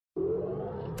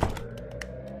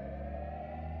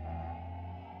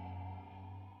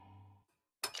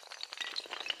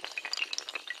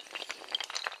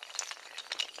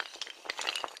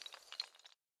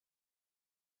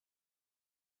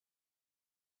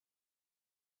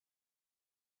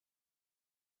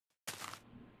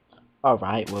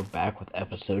Alright, we're back with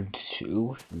episode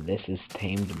 2. This is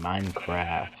Tamed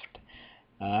Minecraft.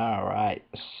 Alright,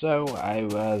 so I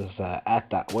was at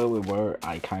that where we were.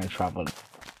 I kind of traveled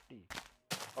pretty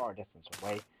far distance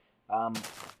away.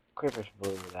 Creepers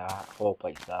blew the whole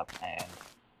place up, and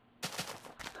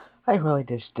I really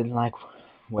just didn't like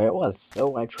where it was.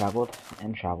 So I traveled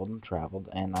and traveled and traveled,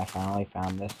 and I finally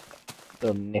found this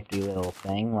little nifty little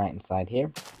thing right inside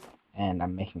here. And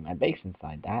I'm making my base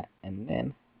inside that, and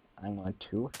then I'm going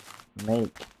to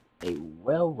make a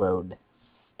railroad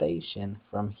station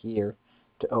from here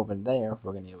to over there.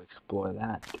 We're going to explore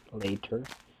that later.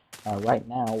 Right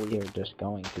now, we are just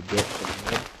going to get some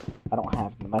wood. I don't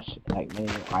have many new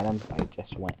items. I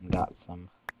just went and got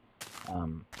some,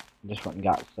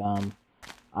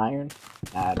 iron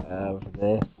out of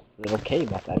this little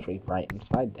cave that's actually right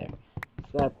inside there.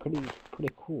 It's pretty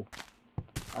cool.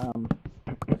 Um,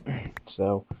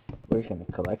 so we're gonna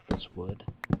collect this wood.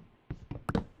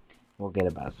 We'll get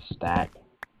about a stack,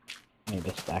 maybe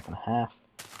a stack and a half,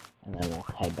 and then we'll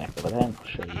head back over there and I'll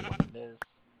show you what it is.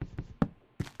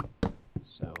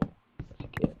 So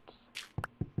let's get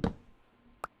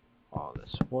all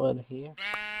this wood here.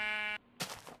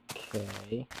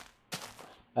 Okay.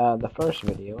 The first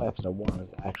video, episode 1,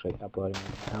 is actually uploading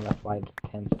right now. That's why it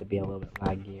tends to be a little bit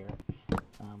laggier.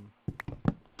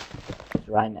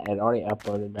 Right now, it already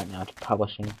uploaded. Right now, it's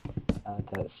publishing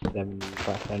to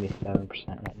 77%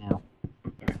 right now.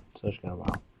 So it's got a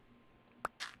while.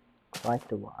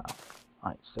 Quite a while.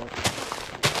 Alright, so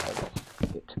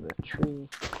let's get to the tree.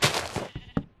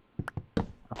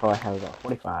 I'll probably have about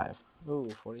 45. Ooh,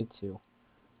 42.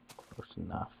 Close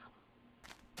enough.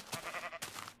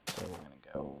 So we're gonna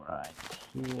go right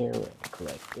here. We're gonna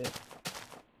collect it.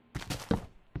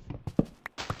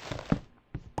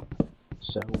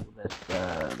 So let's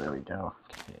there we go.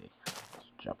 Okay, let's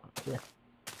jump up here.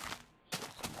 Get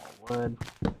some more wood.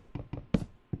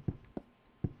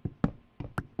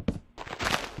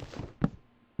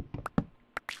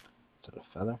 Is that a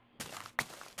feather? Yeah.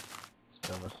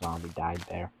 Silver zombie died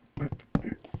there.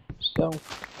 So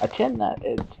I tend that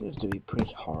it seems to be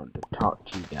pretty hard to talk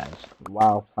to you guys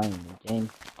while playing the game.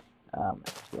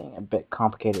 It's getting a bit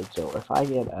complicated, so if I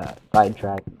get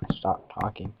sidetracked and I stop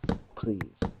talking, please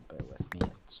bear with me.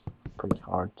 It's pretty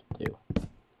hard to do.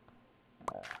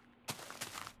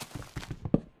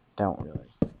 Don't really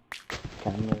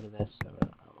kind of new to this, so I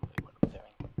don't know really what I'm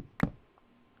doing.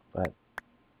 But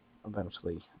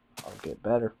eventually I'll get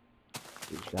better.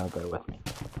 You just gotta bear with me.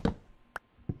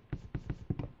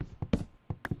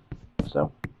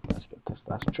 So let's get this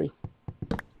last tree.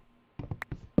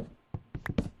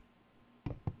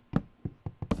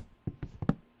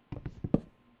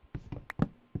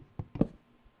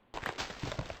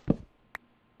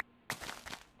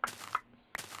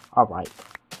 Alright,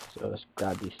 so let's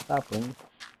grab these saplings,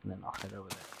 and then I'll head over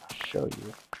there and I'll show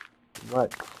you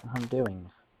what I'm doing.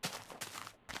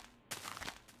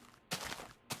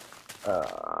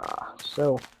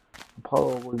 So I'll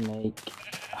probably make,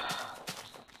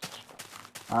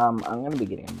 I'm gonna be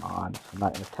getting a mod. I'm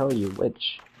not gonna tell you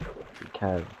which,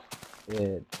 because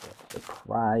it's a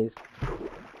surprise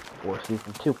for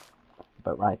season 2.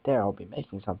 But right there, I'll be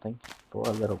making something for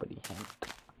a little bitty hint.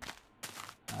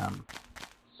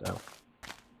 So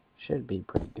should be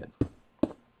pretty good.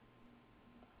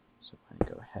 So I'm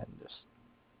gonna go ahead and just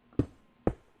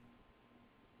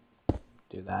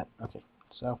do that. Okay,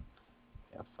 so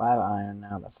we have 5 iron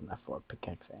now. That's enough for a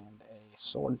pickaxe and a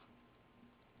sword.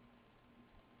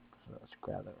 So let's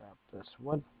gather up this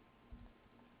wood.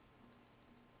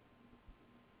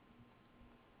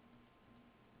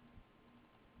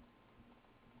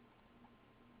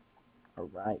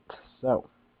 Alright, so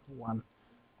 1,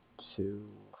 2.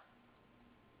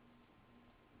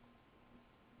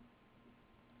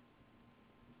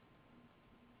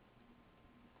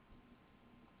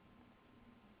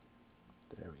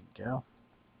 There we go.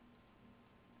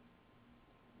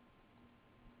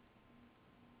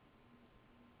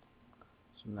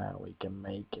 So now we can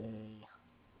make a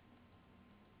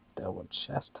double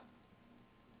chest.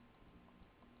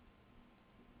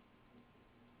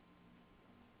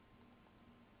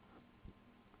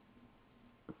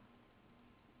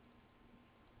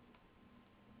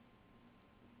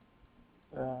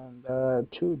 And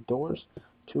 2 doors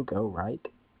to go right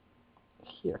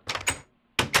here.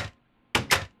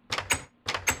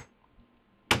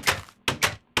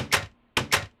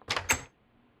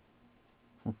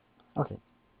 Okay.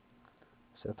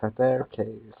 Set that there.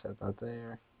 Okay, set that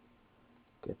there.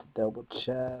 Get the double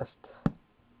chest.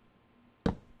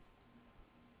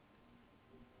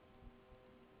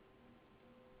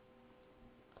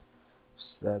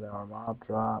 Set our mob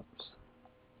drops.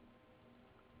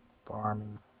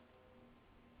 farming.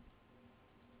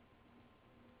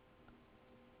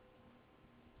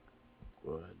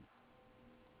 Wood.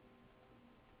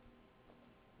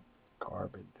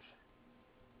 Garbage.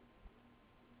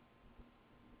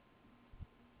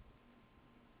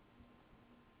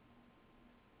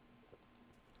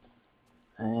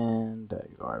 And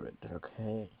garbage.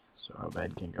 Okay, so our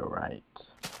bed can go right.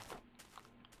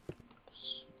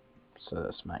 So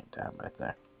that's smack dab right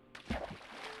there.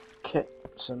 Okay,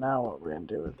 so now what we're gonna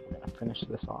do is we're gonna finish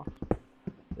this off.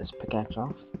 This pickaxe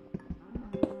off.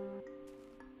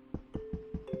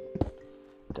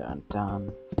 Done,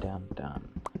 done, done, done.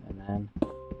 And then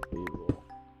we will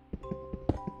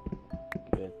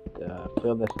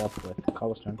fill this up with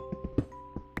cobblestone.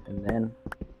 And then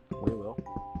we will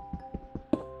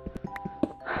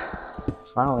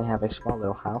finally have a small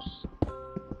little house.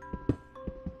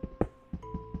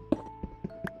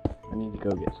 I need to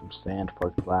go get some sand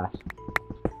for glass.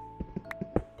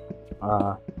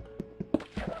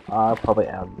 I'll probably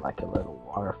add like a little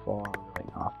waterfall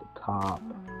going off the top.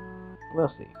 We'll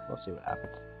see what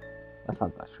happens. That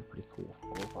sounds actually pretty cool.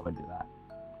 We'll probably do that.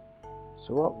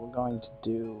 So what we're going to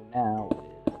do now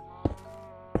is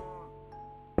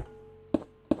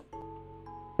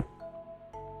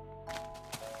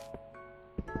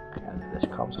gather this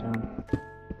cobblestone.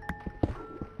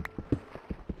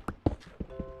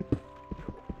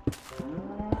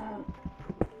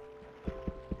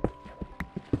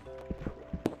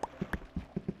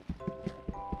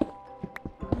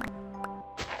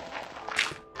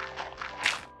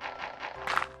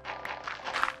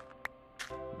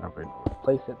 Now we're going to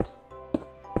replace it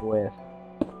with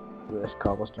this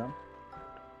cobblestone.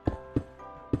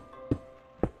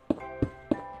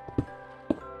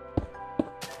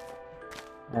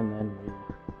 And then we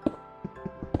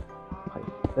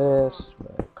replace this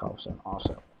with cobblestone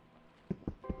also.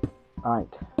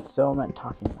 Alright, so I'm not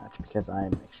talking much because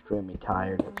I'm extremely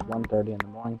tired. It's 1:30 in the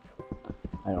morning.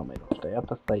 I normally don't stay up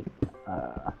this late.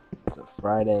 It's a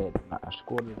Friday, it's not a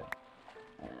school today.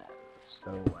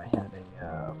 So I had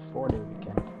a 4-day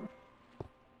weekend.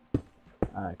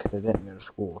 Because I didn't go to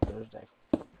school Thursday.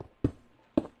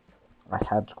 I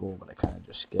had school, but I kind of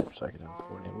just skipped so I could have a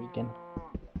 4-day weekend.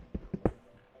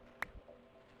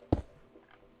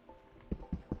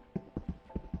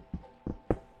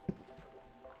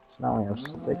 So now we have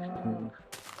 16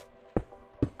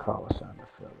 cobblestone to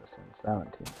fill this in.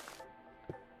 17.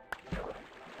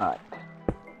 Alright.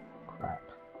 Crap.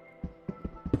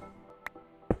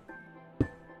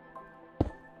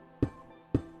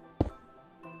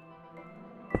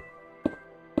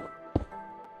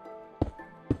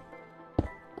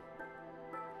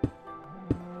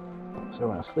 So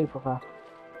we're gonna sleep real fast.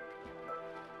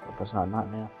 Hope it's not a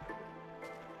nightmare.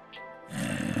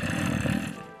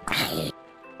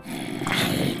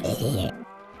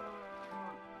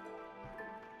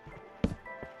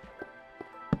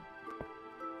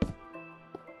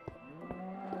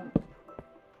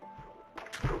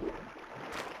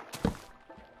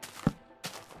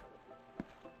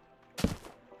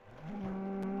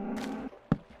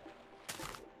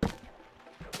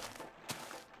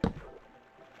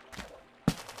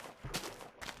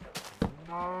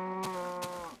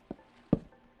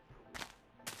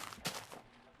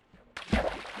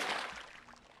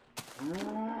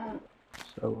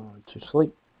 So we're going to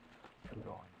sleep. We're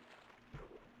going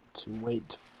to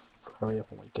wait, hurry up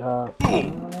and wake up.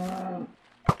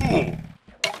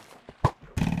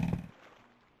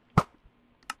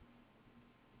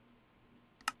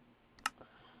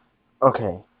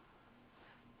 Okay.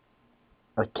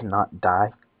 I cannot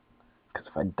die, because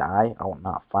if I die, I will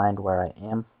not find where I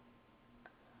am.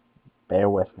 Bear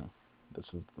with me. This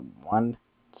is the one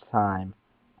time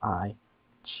I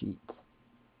cheat.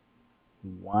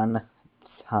 One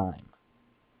time.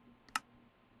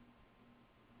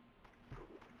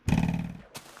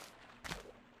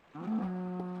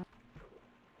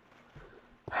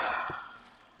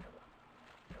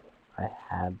 I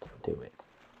had to do it.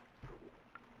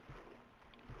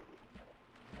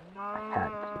 I had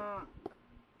to.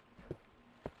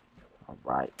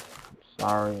 Alright. I'm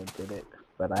sorry I did it,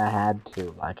 but I had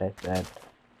to, like I said.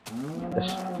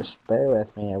 Just bear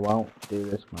with me, I won't do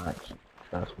this much.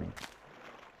 Trust me.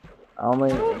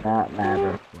 Only in that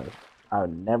matter was I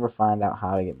would never find out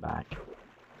how to get back.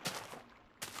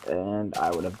 And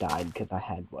I would have died because I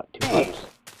had, what, 2 hearts?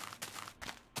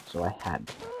 So I had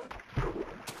to.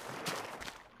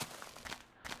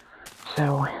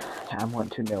 So, I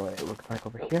want to know what it looks like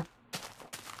over here.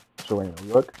 So when you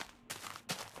look,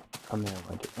 I'm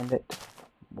going to end it.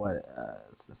 What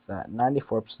is that?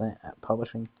 94% at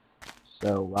publishing.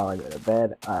 So while I go to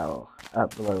bed, I'll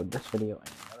upload this video and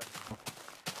another.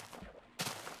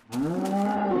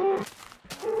 And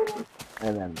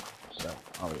then, so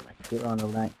I'll leave my computer on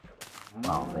overnight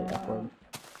while they upload.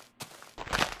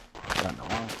 Set an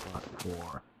alarm clock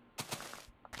for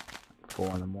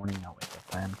 4 in the morning. I'll wake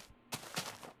up then.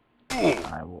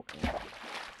 I will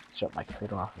shut my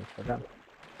computer off if they're done.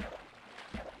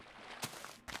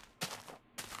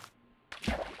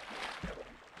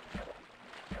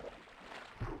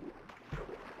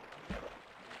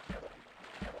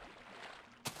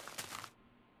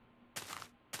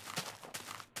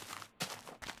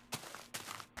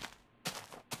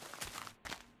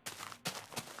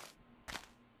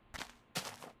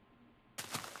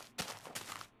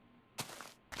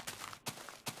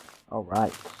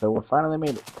 Alright, so we finally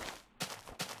made it.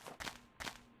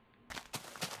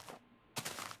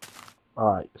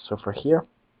 Alright, so for here,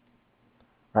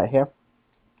 right here,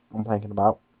 I'm thinking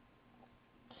about,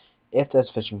 if there's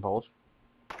fishing poles,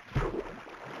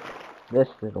 this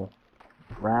little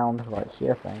round right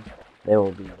here thing, there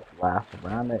will be glass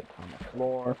around it on the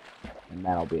floor, and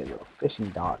that'll be a little fishing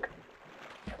dock.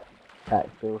 Back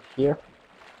through here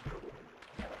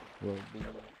will be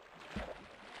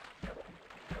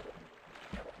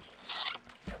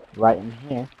right in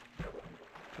here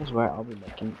is where I'll be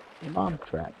making a mom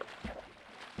trap.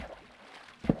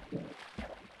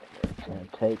 It's going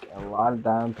to take a lot of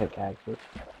diamond pickaxes.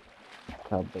 That's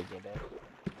how big it is.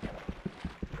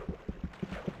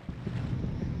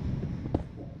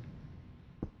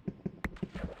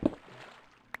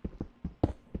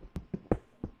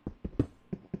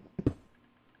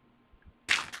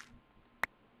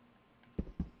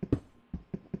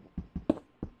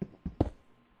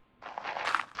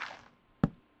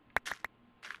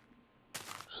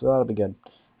 So that'll be good.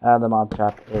 The mob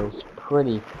trap is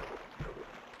pretty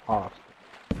awesome.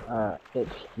 It's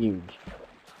huge.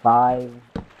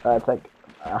 It's like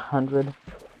 100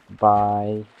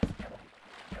 by,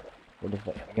 what is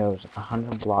it? It goes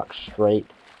 100 blocks straight,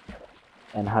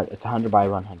 and it's 100 by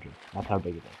 100. That's how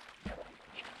big it is.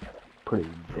 Pretty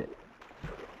legit.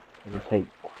 It'll take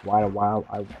quite a while.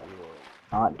 I will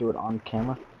not do it on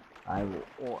camera. I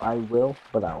will,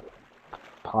 but I'll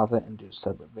pause it and do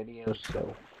separate videos,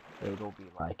 so it'll be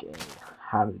like a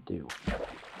how to do.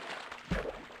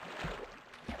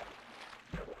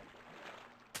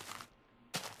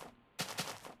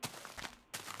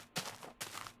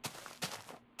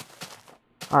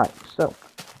 Alright, so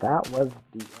that was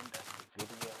the end of the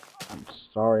video. I'm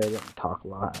sorry I didn't talk a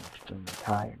lot. I'm extremely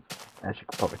tired. As you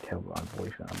can probably tell by my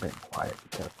voice, I'm being quiet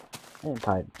because I'm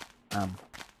tired.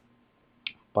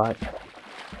 But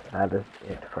that is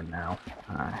it for now.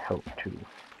 I hope to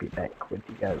be back with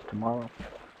you guys tomorrow.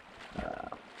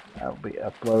 I'll be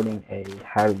uploading a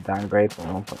how to downgrade from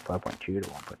 1.5.2 to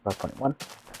 1.5.1.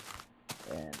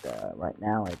 And right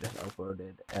now I just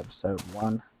uploaded episode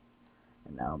 1.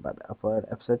 And now I'm about to upload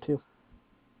episode 2.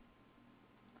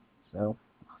 So,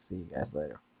 I'll see you guys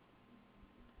later.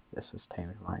 This is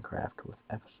Tamed Minecraft with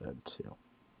episode 2.